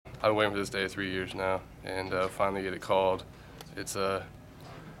I've been waiting for this day 3 years now, and finally get it called. It's a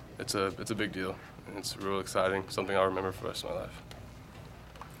big deal, and it's real exciting. Something I'll remember for the rest of my life.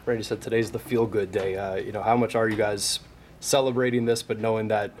 Randy said today's the feel-good day. How much are you guys celebrating this, but knowing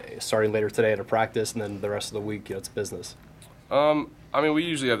that starting later today at a practice and then the rest of the week, it's business? We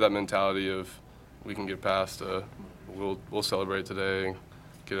usually have that mentality of we can get past. We'll celebrate today,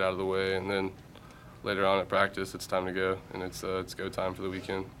 get it out of the way, and then later on at practice, it's time to go, and it's go time for the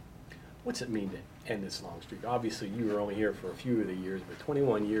weekend. What's it mean to end this long streak? Obviously, you were only here for a few of the years, but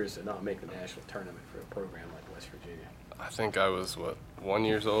 21 years to not make the national tournament for a program like West Virginia. I think I was 1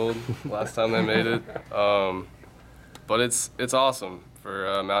 year old last time they made it. But it's awesome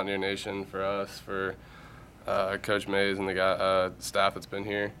for Mountaineer Nation, for us, for Coach Mays and the staff that's been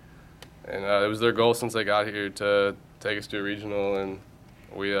here. And it was their goal since they got here to take us to a regional, and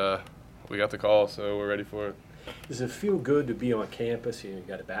we got the call, so we're ready for it. Does it feel good to be on campus? You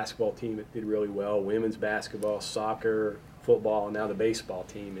got a basketball team that did really well, women's basketball, soccer, football, and now the baseball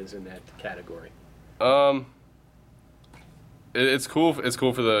team is in that category. It's cool. It's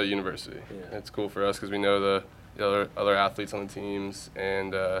cool for the university. Yeah. It's cool for us because we know the other athletes on the teams,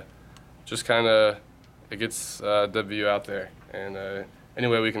 and just kind of it gets WU out there. And any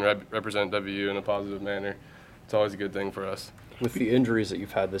way we can represent WU in a positive manner, it's always a good thing for us. With the injuries that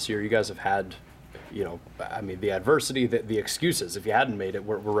you've had this year, you guys have had, the adversity, the excuses. If you hadn't made it,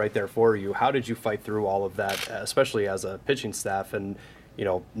 we're right there for you. How did you fight through all of that, especially as a pitching staff, and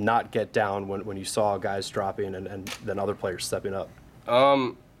not get down when you saw guys dropping and then other players stepping up?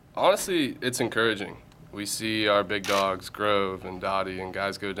 Honestly, it's encouraging. We see our big dogs, Grove and Dottie, and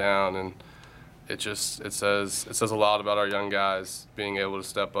guys go down, and it says a lot about our young guys being able to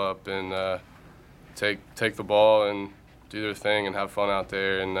step up and take the ball and do their thing and have fun out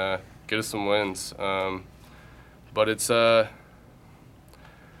there and get us some wins. But it's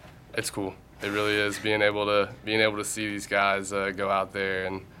cool. It really is being able to see these guys go out there,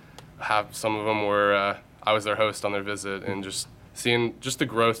 and have some of them were I was their host on their visit, and just seeing the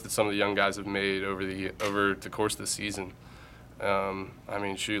growth that some of the young guys have made over the course of the season.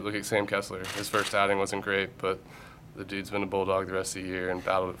 Look at Sam Kessler. His first outing wasn't great, but the dude's been a bulldog the rest of the year and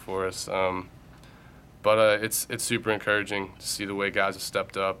battled it for us. But it's super encouraging to see the way guys have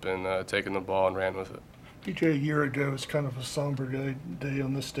stepped up and taken the ball and ran with it. PJ, a year ago, it was kind of a somber day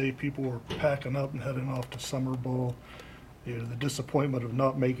on this day. People were packing up and heading off to Summer Bowl. The disappointment of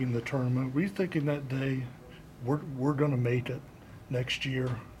not making the tournament. Were you thinking that day, we're going to make it next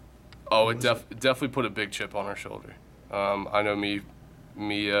year? Oh, it definitely put a big chip on our shoulder. I know me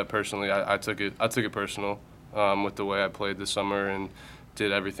personally, I took it personal with the way I played this summer and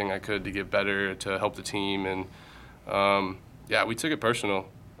did everything I could to get better, to help the team, and we took it personal.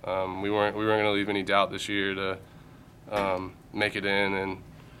 We weren't going to leave any doubt this year to make it in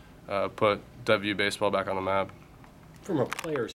and put WU baseball back on the map. From a player's